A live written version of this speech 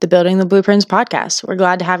the Building the Blueprints podcast. We're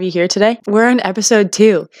glad to have you here today. We're on episode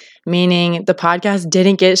 2, meaning the podcast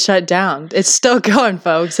didn't get shut down. It's still going,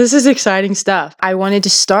 folks. This is exciting stuff. I wanted to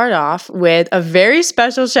start off with a very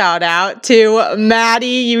special shout out to Maddie.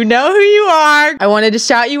 You know who you are. I wanted to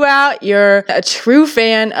shout you out. You're a true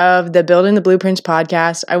fan of the Building the Blueprints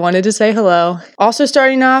podcast. I wanted to say hello. Also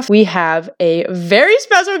starting off, we have a very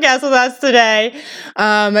special guest with us today.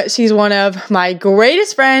 She's one of my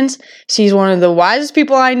greatest friends. She's one of the wisest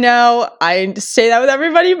people I know. I say that with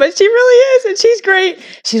everybody, but she really is, and she's great.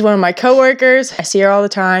 She's one of my coworkers. I see her all the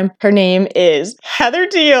time. Her name is Heather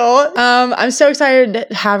Deal. I'm so excited to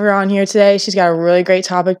have her on here today. She's got a really great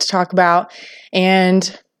topic to talk about.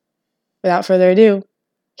 And without further ado,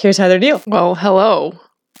 here's Heather Deal. Well, hello.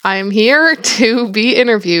 I'm here to be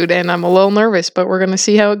interviewed, and I'm a little nervous, but we're going to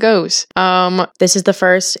see how it goes. This is the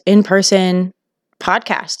first in-person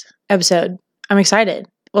podcast episode. I'm excited.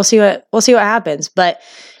 We'll see what happens. But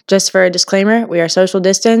just for a disclaimer, we are social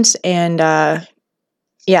distance, and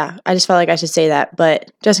yeah, I just felt like I should say that, but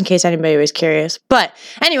just in case anybody was curious. But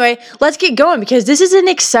anyway, let's get going because this is an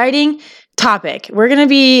exciting topic. We're gonna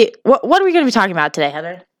be what are we gonna be talking about today,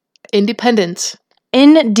 Heather? Independence.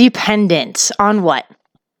 Independence on what?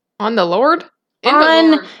 On the Lord? In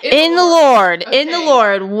the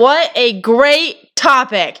Lord. What a great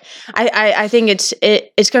topic. I think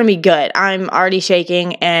it's going to be good. I'm already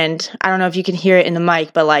shaking, and I don't know if you can hear it in the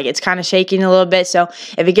mic, but like it's kind of shaking a little bit. So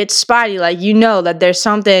if it gets spotty, like you know that there's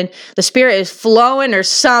something, the spirit is flowing or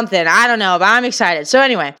something. I don't know, but I'm excited. So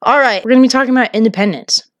anyway, all right, we're going to be talking about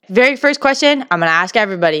independence. Very first question, I'm going to ask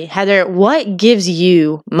everybody. Heather, what gives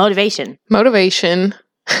you motivation? Motivation.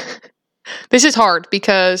 This is hard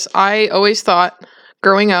because I always thought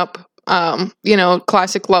growing up,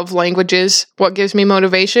 classic love languages, what gives me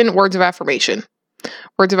motivation? Words of affirmation.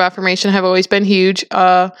 Words of affirmation have always been huge.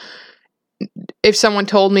 If someone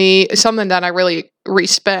told me something that I really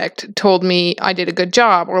respect, told me I did a good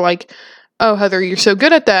job, or like, oh, Heather, you're so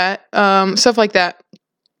good at that, stuff like that.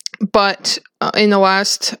 But in the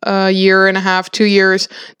last year and a half, 2 years,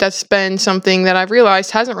 that's been something that I've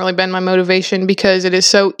realized hasn't really been my motivation because it is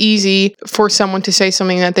so easy for someone to say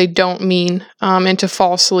something that they don't mean and to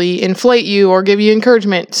falsely inflate you or give you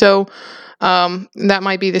encouragement. So that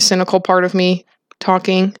might be the cynical part of me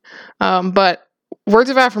talking. But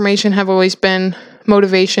words of affirmation have always been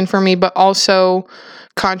motivation for me, but also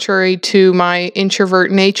contrary to my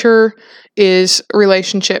introvert nature is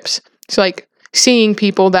relationships. It's like seeing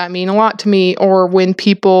people that mean a lot to me, or when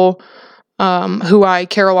people who I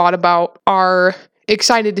care a lot about are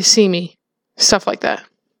excited to see me, stuff like that.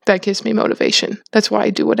 That gives me motivation. That's why I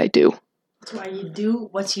do what I do. That's why you do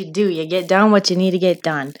what you do. You get done what you need to get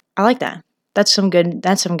done. I like that. That's some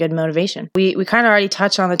good motivation. We kind of already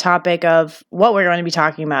touched on the topic of what we're going to be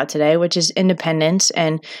talking about today, which is independence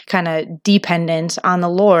and kind of dependence on the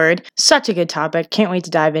Lord. Such a good topic. Can't wait to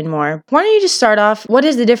dive in more. Why don't you just start off? What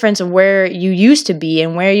is the difference of where you used to be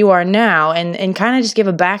and where you are now, and kind of just give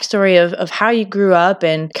a backstory of how you grew up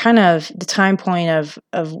and kind of the time point of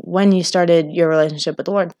when you started your relationship with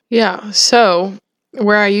the Lord? Yeah. So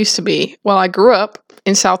where I used to be, well, I grew up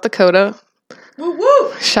in South Dakota. Woo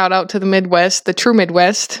woo! Shout out to the Midwest, the true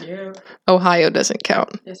Midwest. Yeah. Ohio doesn't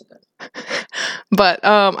count. Yes, it does. But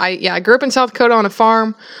I grew up in South Dakota on a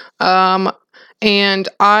farm, and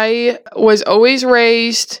I was always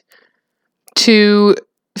raised to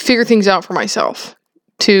figure things out for myself,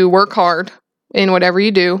 to work hard in whatever you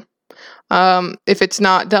do. If it's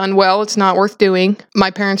not done well, it's not worth doing. My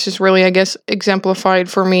parents just really, I guess, exemplified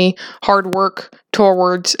for me hard work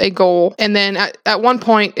towards a goal. And then at one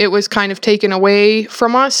point, it was kind of taken away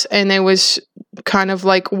from us, and it was kind of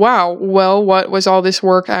like, wow, well, what was all this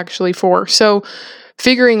work actually for? So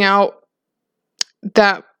figuring out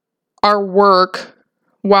that our work,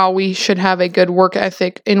 while we should have a good work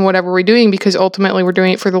ethic in whatever we're doing, because ultimately we're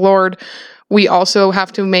doing it for the Lord, we also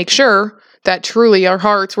have to make sure that truly our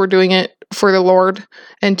hearts, we're doing it for the Lord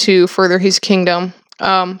and to further His kingdom.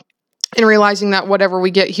 And realizing that whatever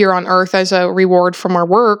we get here on earth as a reward from our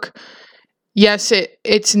work, yes,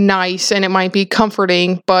 it's nice and it might be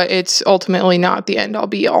comforting, but it's ultimately not the end all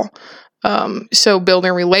be all. So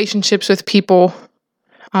building relationships with people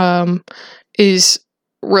is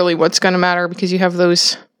really what's going to matter, because you have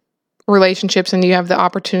those relationships and you have the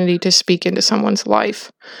opportunity to speak into someone's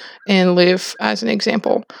life and live as an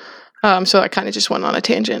example. So I kind of just went on a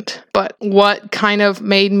tangent. But what kind of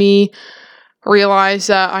made me realize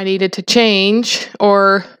that I needed to change,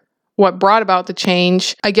 or what brought about the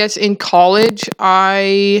change, I guess in college,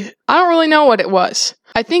 I don't really know what it was.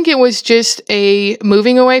 I think it was just a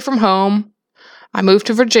moving away from home. I moved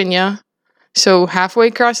to Virginia. So halfway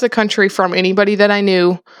across the country from anybody that I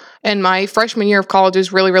knew. And my freshman year of college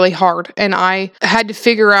was really, really hard. And I had to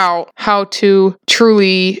figure out how to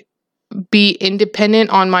truly be independent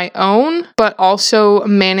on my own, but also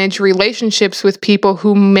manage relationships with people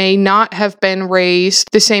who may not have been raised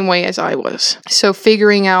the same way as I was. So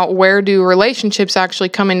figuring out where do relationships actually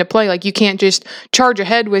come into play. Like you can't just charge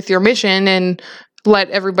ahead with your mission and let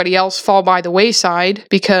everybody else fall by the wayside,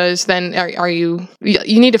 because then you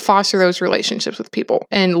need to foster those relationships with people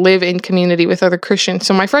and live in community with other Christians.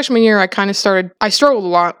 So my freshman year, I struggled a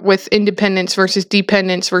lot with independence versus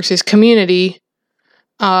dependence versus community,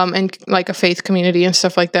 and like a faith community and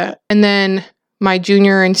stuff like that. And then my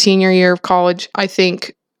junior and senior year of college, I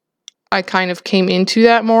think I kind of came into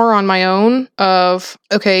that more on my own of,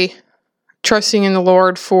 okay, trusting in the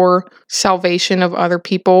Lord for salvation of other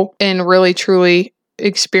people and really truly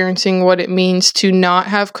experiencing what it means to not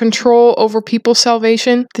have control over people's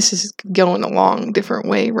salvation. This is going a long different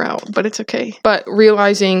way route, but it's okay. But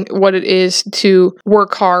realizing what it is to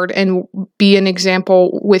work hard and be an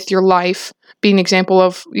example with your life, be an example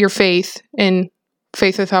of your faith, and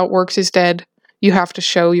faith without works is dead. You have to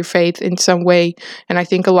show your faith in some way. And I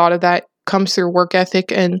think a lot of that comes through work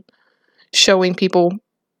ethic and showing people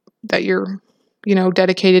that you're,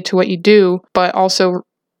 dedicated to what you do, but also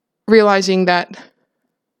realizing that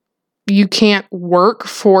you can't work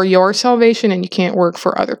for your salvation and you can't work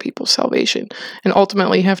for other people's salvation. And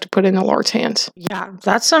ultimately you have to put it in the Lord's hands. Yeah,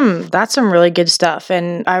 that's some really good stuff.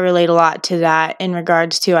 And I relate a lot to that in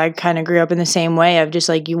regards to, I kind of grew up in the same way of just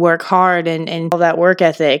like you work hard and all that work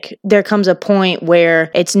ethic. There comes a point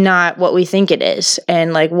where it's not what we think it is.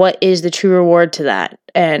 And like, what is the true reward to that?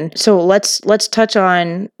 And so let's touch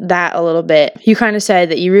on that a little bit. You kind of said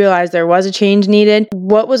that you realized there was a change needed.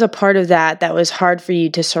 What was a part of that was hard for you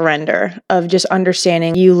to surrender, of just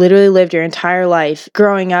understanding you literally lived your entire life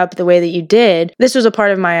growing up the way that you did? This was a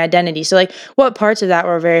part of my identity. So like, what parts of that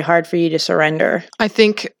were very hard for you to surrender? I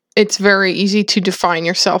think it's very easy to define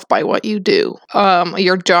yourself by what you do.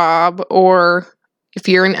 Your job, or if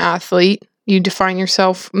you're an athlete, you define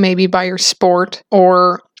yourself maybe by your sport,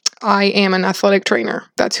 or I am an athletic trainer.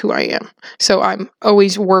 That's who I am. So I'm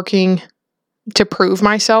always working to prove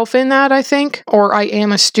myself in that, I think. Or I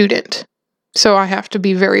am a student. So I have to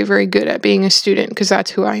be very, very good at being a student because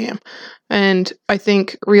that's who I am. And I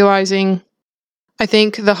think the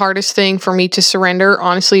hardest thing for me to surrender,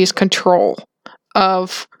 honestly, is control.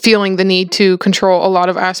 Of feeling the need to control a lot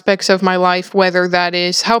of aspects of my life, whether that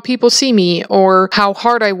is how people see me, or how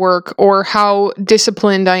hard I work, or how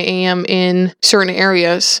disciplined I am in certain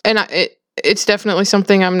areas. And it's definitely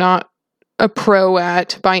something I'm not a pro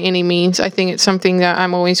at by any means. I think it's something that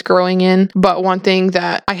I'm always growing in. But one thing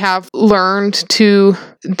that I have learned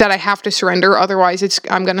that I have to surrender, otherwise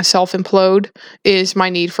I'm going to self-implode, is my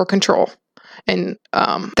need for control. And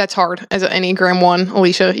that's hard as an Enneagram 1.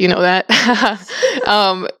 Alicia, you know that.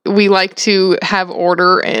 We like to have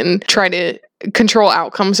order and try to control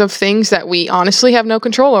outcomes of things that we honestly have no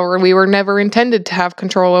control over. We were never intended to have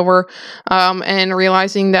control over. And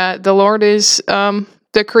realizing that the Lord is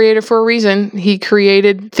the creator for a reason. He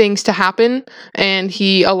created things to happen and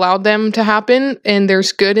he allowed them to happen. And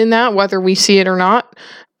there's good in that, whether we see it or not.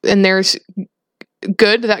 And there's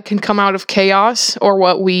good that can come out of chaos, or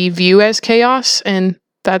what we view as chaos. And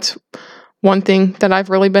that's one thing that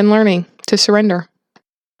I've really been learning to surrender.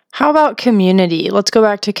 How about community? Let's go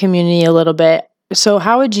back to community a little bit. So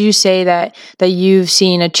how would you say that you've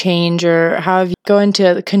seen a change, or how have you go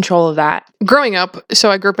into control of that? Growing up,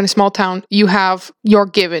 so I grew up in a small town, you have your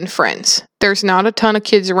given friends. There's not a ton of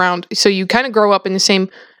kids around. So you kind of grow up in the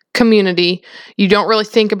same community. You don't really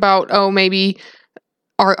think about, maybe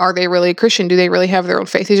are they really a Christian? Do they really have their own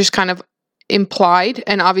faith? It's just kind of implied.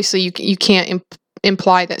 And obviously you can't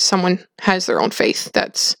imply that someone has their own faith.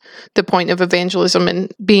 That's the point of evangelism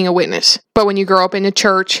and being a witness. But when you grow up in a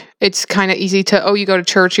church, it's kind of easy to, you go to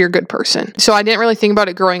church, you're a good person. So I didn't really think about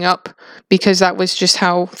it growing up because that was just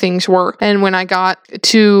how things were. And when I got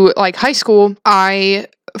to high school, I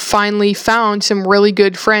finally found some really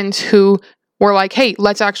good friends who were like, hey,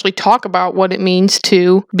 let's actually talk about what it means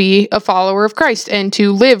to be a follower of Christ and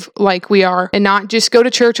to live like we are, and not just go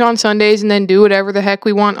to church on Sundays and then do whatever the heck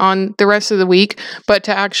we want on the rest of the week, but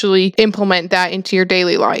to actually implement that into your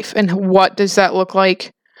daily life. And what does that look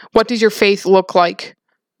like? What does your faith look like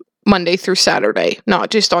Monday through Saturday,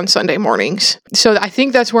 not just on Sunday mornings? So I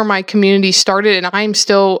think that's where my community started, and I'm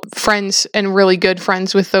still friends and really good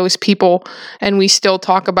friends with those people, and we still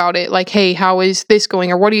talk about it like, hey, how is this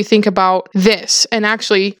going, or what do you think about this? And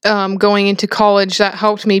actually going into college, that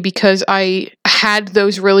helped me because I had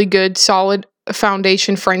those really good solid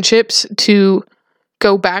foundation friendships to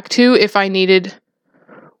go back to if I needed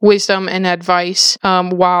wisdom and advice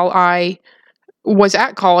while I was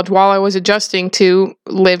at college, while I was adjusting to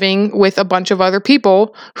living with a bunch of other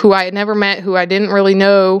people who I had never met, who I didn't really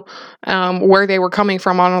know where they were coming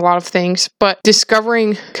from on a lot of things. But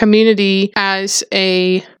discovering community as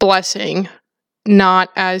a blessing, not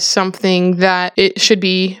as something that it should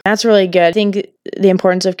be. That's really good. I think the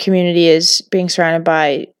importance of community is being surrounded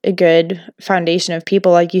by a good foundation of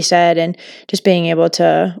people, like you said, and just being able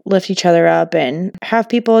to lift each other up and have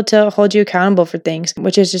people to hold you accountable for things,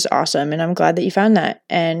 which is just awesome. And I'm glad that you found that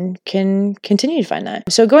and can continue to find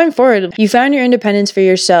that. So going forward, you found your independence for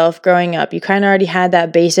yourself growing up. You kind of already had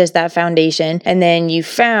that basis, that foundation, and then you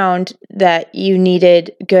found that you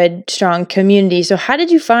needed good, strong community. So how did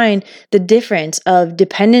you find the difference of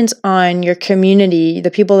dependence on your community, the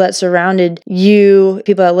people that surrounded you,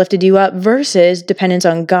 people that lifted you up, versus dependence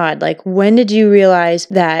on God? Like, when did you realize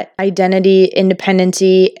that identity,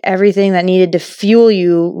 independency, everything that needed to fuel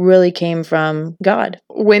you really came from God?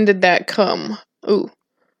 When did that come?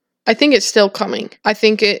 I think it's still coming. I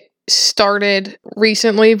think it started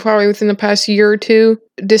recently, probably within the past year or two,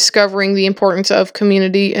 discovering the importance of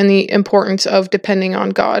community and the importance of depending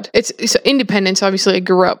on God. It's independence. Obviously, I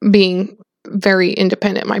grew up being very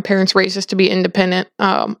independent. My parents raised us to be independent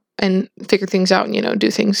and figure things out and,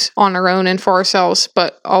 do things on our own and for ourselves,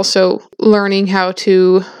 but also learning how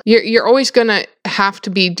to, you're always going to have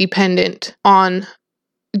to be dependent on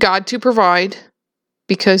God to provide,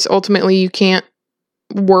 because ultimately you can't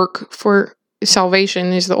work for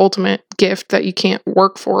salvation. Is the ultimate gift that you can't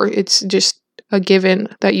work for. It's just a given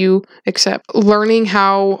that you accept. Learning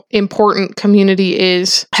how important community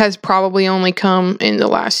is has probably only come in the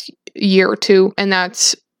last year or two, and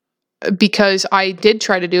that's because I did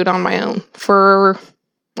try to do it on my own for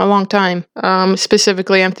a long time.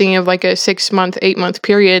 Specifically, I'm thinking of like a 6-month, 8-month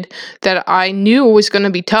period that I knew was going to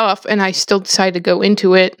be tough, and I still decided to go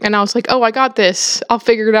into it. And I was like, oh, I got this. I'll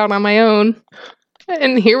figure it out on my own.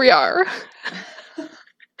 And here we are.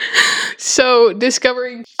 So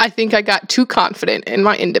discovering, I think I got too confident in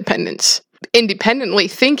my independence. Independently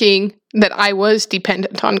thinking that I was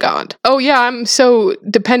dependent on God. Oh yeah, I'm so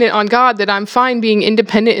dependent on God that I'm fine being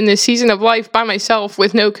independent in this season of life by myself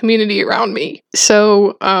with no community around me.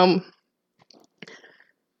 So,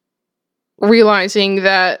 realizing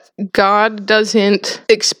that God doesn't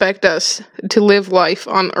expect us to live life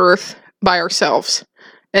on earth by ourselves,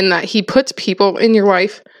 and that He puts people in your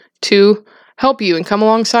life to help you and come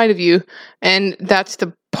alongside of you. And that's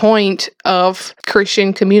the point of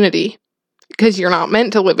Christian community. Because you're not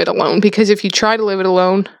meant to live it alone. Because if you try to live it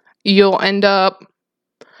alone, you'll end up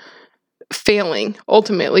failing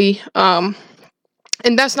ultimately. And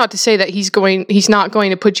that's not to say that he's not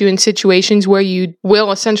going to put you in situations where you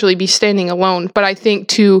will essentially be standing alone. But I think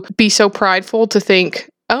to be so prideful to think,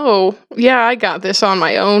 oh, yeah, I got this on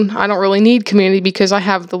my own. I don't really need community because I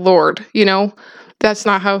have the Lord. That's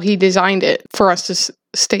not how He designed it for us to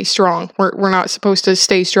stay strong. We're not supposed to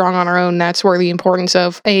stay strong on our own. That's where the importance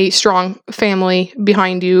of a strong family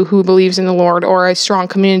behind you who believes in the Lord, or a strong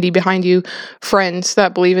community behind you, friends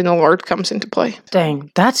that believe in the Lord, comes into play.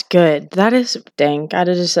 Dang, that's good. Gotta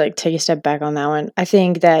just take a step back on that one. I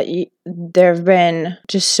think that there have been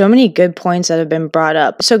just so many good points that have been brought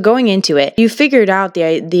up. So going into it, you figured out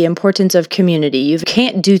the importance of community. You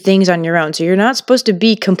can't do things on your own, so you're not supposed to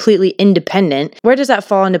be completely independent. Where does that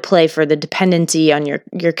fall into play for the dependency on your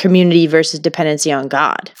community versus dependency on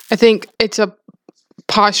God? I think it's a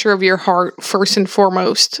posture of your heart first and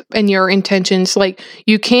foremost, and your intentions. Like,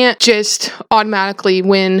 you can't just automatically,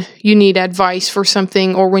 when you need advice for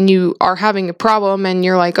something, or when you are having a problem and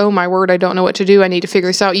you're like, oh my word, I don't know what to do, I need to figure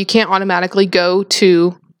this out. You can't automatically go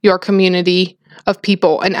to your community of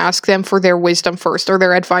people and ask them for their wisdom first or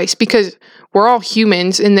their advice, because we're all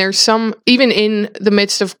humans, and there's some, even in the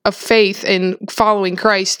midst of faith and following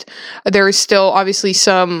Christ, there is still obviously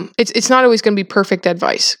some, it's not always going to be perfect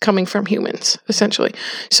advice coming from humans, essentially.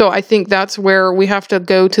 So I think that's where we have to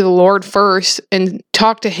go to the Lord first and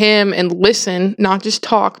talk to Him and listen, not just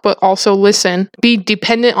talk, but also listen, be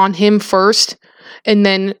dependent on Him first, and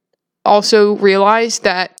then also realize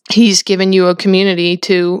that He's given you a community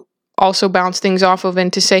to also bounce things off of,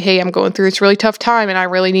 and to say, hey, I'm going through this really tough time and I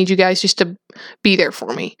really need you guys just to be there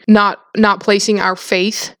for me. Not placing our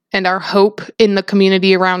faith and our hope in the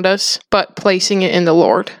community around us, but placing it in the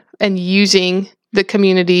Lord and using the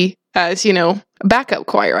community as, backup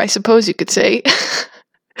choir, I suppose you could say,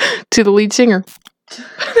 to the lead singer.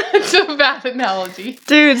 That's a bad analogy.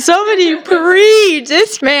 Dude, somebody preach.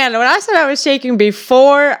 Man, when I said I was shaking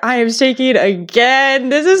before, I am shaking again.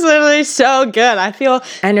 This is literally so good. I feel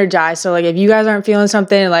energized. So, like, if you guys aren't feeling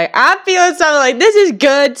something, like, I'm feeling something, like, this is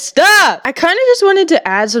good stuff. I kind of just wanted to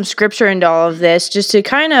add some scripture into all of this just to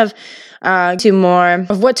kind of to more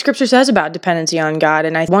of what scripture says about dependency on God.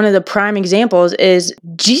 And one of the prime examples is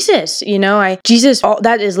Jesus. Jesus,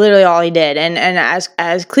 that is literally all he did. And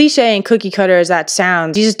as cliche and cookie cutter as that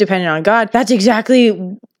sounds, Jesus depended on God. That's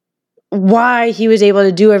exactly why he was able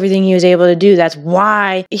to do everything he was able to do. That's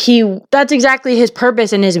exactly his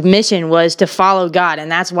purpose and his mission was to follow God.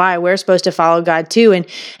 And that's why we're supposed to follow God too.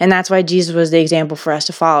 And that's why Jesus was the example for us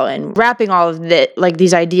to follow. And wrapping all of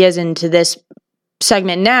these ideas into this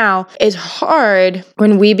segment now, is hard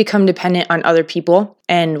when we become dependent on other people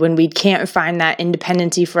and when we can't find that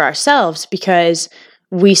independency for ourselves because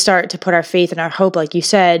we start to put our faith and our hope, like you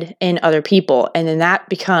said, in other people. And then that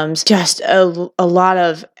becomes just a lot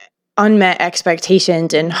of unmet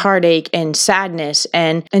expectations and heartache and sadness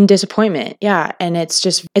and disappointment. Yeah. And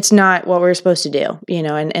it's not what we're supposed to do,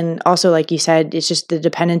 and also, like you said, it's just the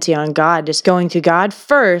dependency on God, just going to God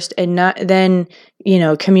first and not then,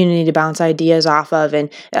 community to bounce ideas off of.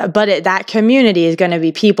 And, that community is going to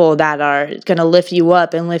be people that are going to lift you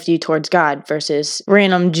up and lift you towards God versus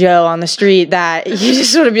random Joe on the street that you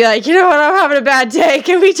just want to be like, you know what, I'm having a bad day.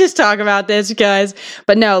 Can we just talk about this, guys?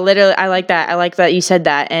 But no, literally, I like that. I like that you said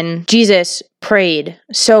that. And Jesus prayed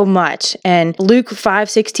so much. And Luke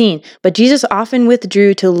 5:16, but Jesus often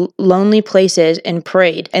withdrew to lonely places and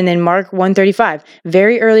prayed. And then Mark 1:35,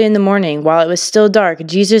 very early in the morning, while it was still dark,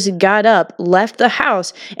 Jesus got up, left the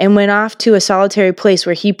house, and went off to a solitary place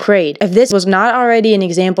where he prayed. If this was not already an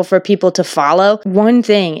example for people to follow, one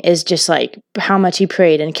thing is just like how much he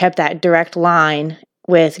prayed and kept that direct line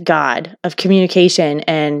with God of communication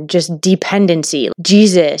and just dependency.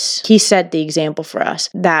 Jesus, he set the example for us.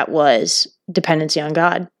 That was dependency on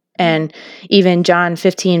God. And even John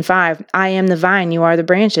 15:5, I am the vine, you are the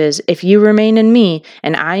branches. If you remain in me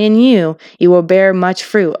and I in you, you will bear much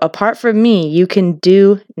fruit. Apart from me, you can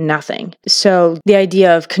do nothing. So the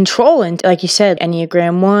idea of control, and like you said,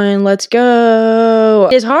 Enneagram 1, let's go,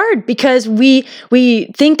 is hard because we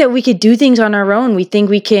think that we could do things on our own. We think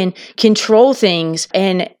we can control things,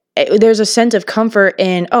 and there's a sense of comfort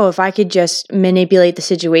in, if I could just manipulate the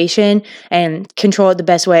situation and control it the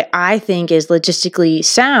best way I think is logistically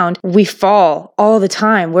sound. We fall all the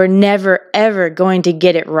time. We're never, ever going to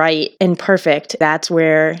get it right and perfect. That's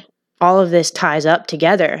where all of this ties up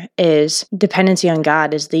together, is dependency on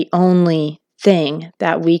God is the only thing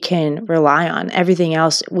that we can rely on. Everything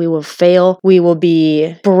else, we will fail. We will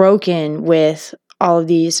be broken with all of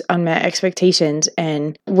these unmet expectations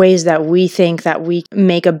and ways that we think that we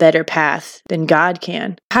make a better path than God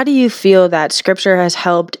can. How do you feel that scripture has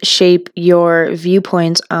helped shape your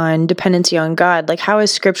viewpoints on dependency on God? Like, how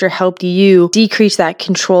has scripture helped you decrease that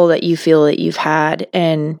control that you feel that you've had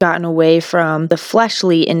and gotten away from the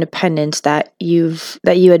fleshly independence that you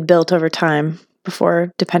had built over time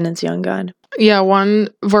before dependency on God? Yeah, one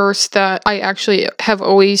verse that I actually have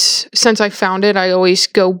always, since I found it, I always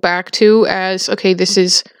go back to as, okay, this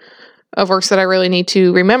is a verse that I really need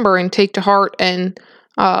to remember and take to heart and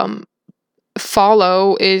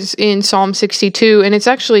follow, is in Psalm 62. And it's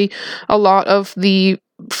actually a lot of the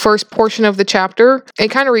first portion of the chapter. It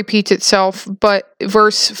kind of repeats itself, but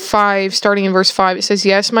starting in verse 5, it says,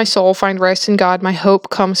 yes, my soul, find rest in God. My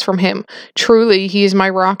hope comes from him. Truly, he is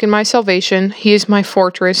my rock and my salvation. He is my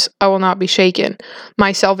fortress. I will not be shaken.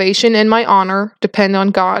 My salvation and my honor depend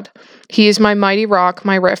on God. He is my mighty rock,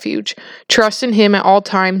 my refuge. Trust in him at all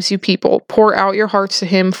times, you people. Pour out your hearts to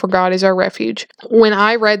him, for God is our refuge. When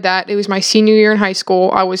I read that, it was my senior year in high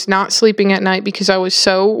school. I was not sleeping at night because I was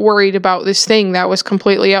so worried about this thing that was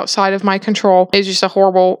completely outside of my control. It was just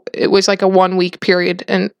it was like a 1 week period,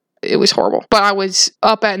 and it was horrible. But I was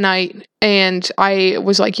up at night and I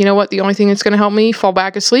was like, you know what? The only thing that's going to help me fall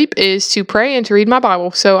back asleep is to pray and to read my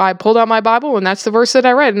Bible. So I pulled out my Bible and that's the verse that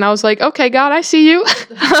I read. And I was like, okay, God, I see you.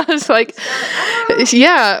 I was like,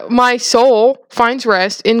 yeah, my soul finds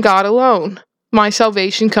rest in God alone. My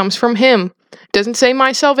salvation comes from him. It doesn't say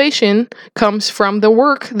my salvation comes from the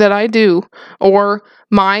work that I do or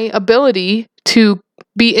my ability to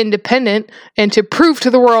be independent and to prove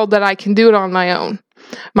to the world that I can do it on my own.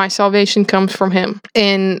 My salvation comes from him.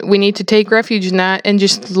 And we need to take refuge in that and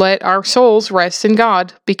just let our souls rest in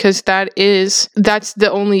God, because that's the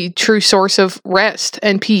only true source of rest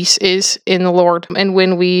and peace is in the Lord. And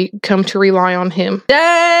when we come to rely on him.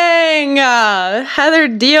 Dang! Heather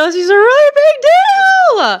Deal, she's a really big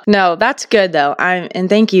deal! No, that's good though. And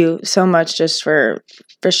thank you so much just for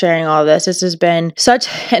for sharing all of this. This has been such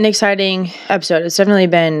an exciting episode. It's definitely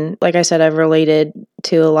been, like I said, I've related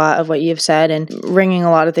to a lot of what you've said and ringing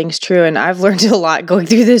a lot of things true. And I've learned a lot going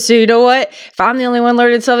through this. So you know what? If I'm the only one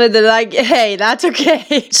learning something, then like, hey, that's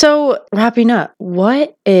okay. So wrapping up,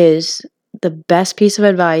 what is the best piece of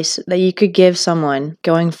advice that you could give someone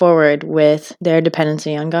going forward with their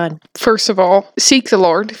dependency on God? First of all, seek the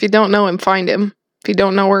Lord. If you don't know him, find him. If you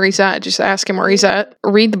don't know where he's at, just ask him where he's at.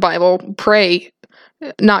 Read the Bible, pray,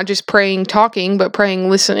 not just praying, talking, but praying,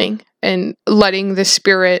 listening, and letting the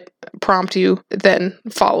Spirit prompt you, then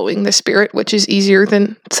following the Spirit, which is easier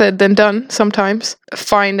than said than done sometimes.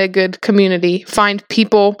 Find a good community. Find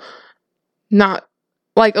people, not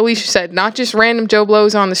like Alicia said, not just random Joe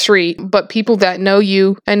Blows on the street, but people that know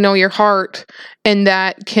you and know your heart and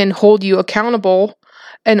that can hold you accountable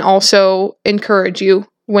and also encourage you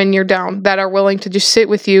when you're down, that are willing to just sit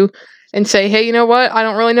with you and say, hey, you know what? I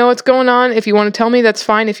don't really know what's going on. If you want to tell me, that's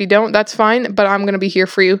fine. If you don't, that's fine. But I'm going to be here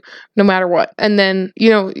for you no matter what. And then,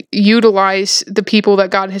 utilize the people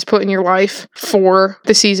that God has put in your life for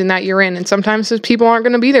the season that you're in. And sometimes those people aren't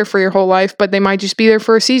going to be there for your whole life, but they might just be there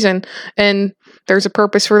for a season. And there's a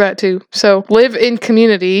purpose for that too. So live in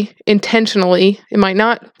community intentionally. It might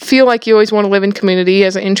not feel like you always want to live in community.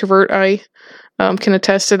 As an introvert, I can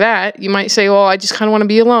attest to that. You might say, well, I just kind of want to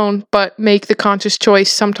be alone, but make the conscious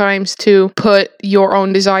choice sometimes to put your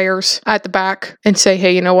own desires at the back and say,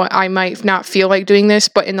 hey, you know what? I might not feel like doing this,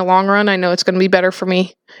 but in the long run, I know it's going to be better for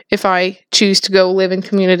me if I choose to go live in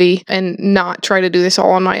community and not try to do this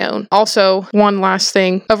all on my own. Also, one last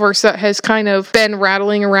thing, a verse that has kind of been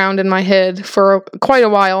rattling around in my head for quite a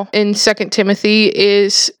while in 2 Timothy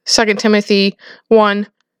is 2 Timothy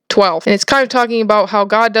 1:12. And it's kind of talking about how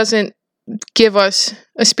God doesn't give us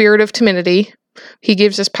a spirit of timidity. He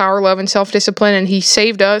gives us power, love, and self-discipline, and he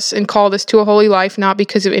saved us and called us to a holy life, not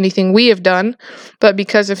because of anything we have done, but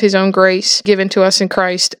because of his own grace given to us in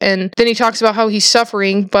Christ. And then he talks about how he's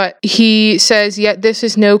suffering, but he says, yet this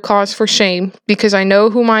is no cause for shame, because I know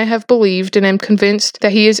whom I have believed and am convinced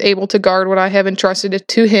that he is able to guard what I have entrusted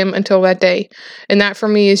to him until that day. And that for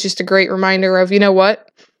me is just a great reminder of, you know what?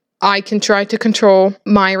 I can try to control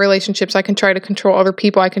my relationships. I can try to control other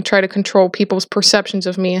people. I can try to control people's perceptions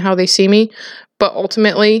of me and how they see me. But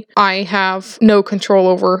ultimately, I have no control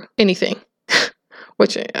over anything,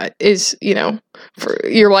 which is,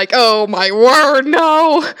 you're like, oh my word,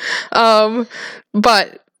 no.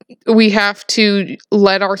 But we have to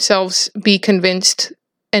let ourselves be convinced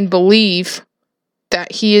and believe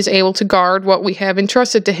that he is able to guard what we have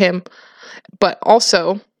entrusted to him. But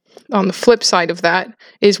also, on the flip side of that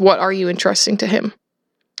is, what are you entrusting to him?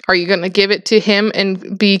 Are you going to give it to him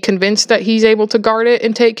and be convinced that he's able to guard it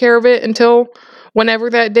and take care of it until whenever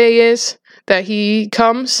that day is that he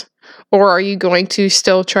comes? Or are you going to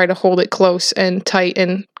still try to hold it close and tight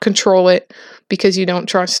and control it because you don't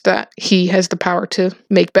trust that he has the power to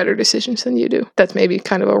make better decisions than you do? That's maybe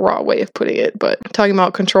kind of a raw way of putting it, but talking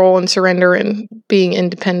about control and surrender and being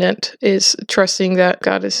independent is trusting that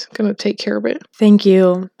God is going to take care of it. Thank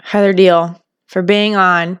you, Heather Deal, for being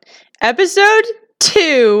on episode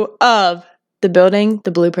 2 of the Building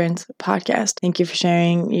the Blueprints podcast. Thank you for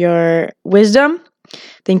sharing your wisdom.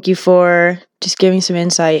 Thank you for just giving some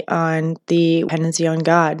insight on the dependency on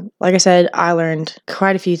God. Like I said, I learned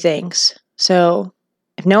quite a few things. So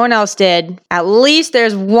if no one else did, at least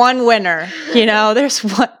there's one winner. There's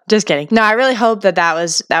one. Just kidding. No, I really hope that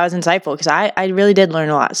was insightful, because I really did learn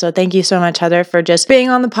a lot. So thank you so much, Heather, for just being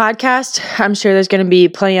on the podcast. I'm sure there's going to be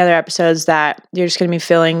plenty of other episodes that you're just going to be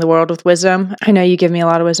filling the world with wisdom. I know you give me a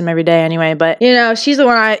lot of wisdom every day anyway, but she's the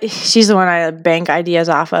one I bank ideas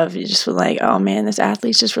off of. You just like, oh man, this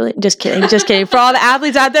athlete's just kidding. For all the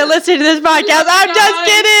athletes out there listening to this podcast, I'm just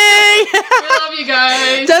kidding. We love you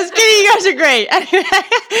guys. Just kidding. You guys are great.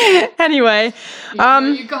 Anyway,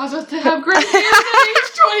 you guys have to have great years at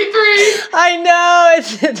age 23. I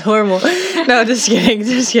know, it's horrible. No, just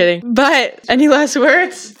kidding. But any last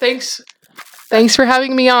words? Thanks for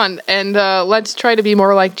having me on, and let's try to be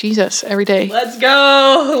more like Jesus every day. Let's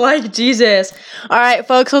go, like Jesus. All right,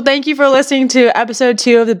 folks, well, thank you for listening to episode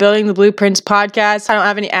 2 of the Building the Blueprints podcast. I don't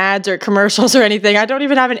have any ads or commercials or anything. I don't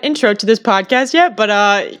even have an intro to this podcast yet, but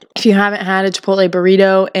if you haven't had a Chipotle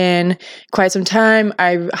burrito in quite some time,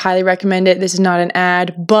 I highly recommend it. This is not an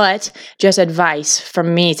ad, but just advice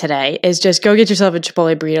from me today is just go get yourself a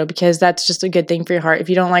Chipotle burrito, because that's just a good thing for your heart. If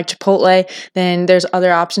you don't like Chipotle, then there's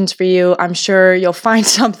other options for you. I'm sure sure you'll find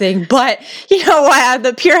something. But you know what?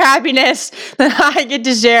 The pure happiness that I get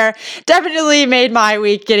to share definitely made my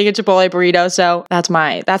week getting a Chipotle burrito. So that's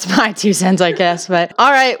my 2 cents, I guess. But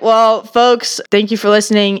all right, well, folks, thank you for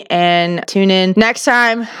listening and tune in next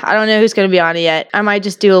time. I don't know who's going to be on it yet. I might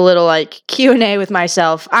just do a little like Q&A with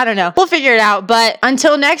myself. I don't know. We'll figure it out. But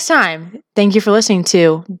until next time, thank you for listening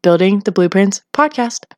to Building the Blueprints podcast.